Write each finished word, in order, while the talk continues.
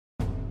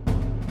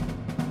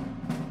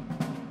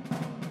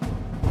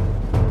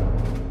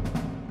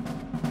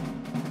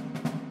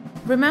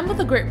Remember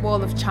the Great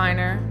Wall of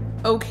China?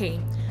 Okay,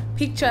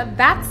 picture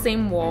that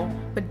same wall,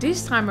 but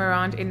this time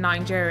around in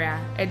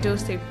Nigeria, Edo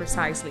State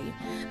precisely.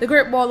 The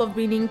Great Wall of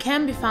Benin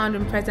can be found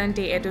in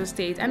present-day Edo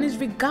State and is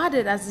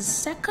regarded as the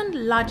second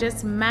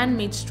largest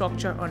man-made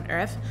structure on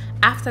Earth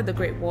after the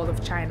Great Wall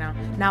of China.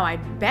 Now, I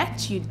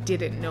bet you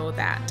didn't know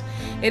that.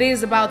 It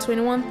is about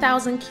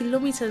 21,000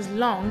 kilometers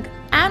long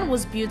and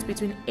was built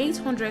between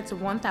 800 to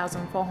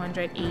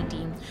 1400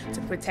 AD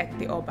to protect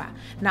the Oba.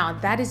 Now,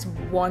 that is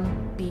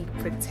one big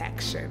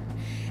protection.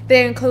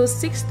 They enclose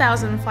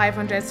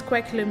 6,500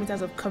 square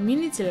kilometers of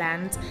community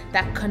land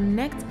that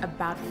connect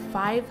about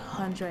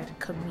 500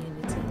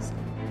 communities.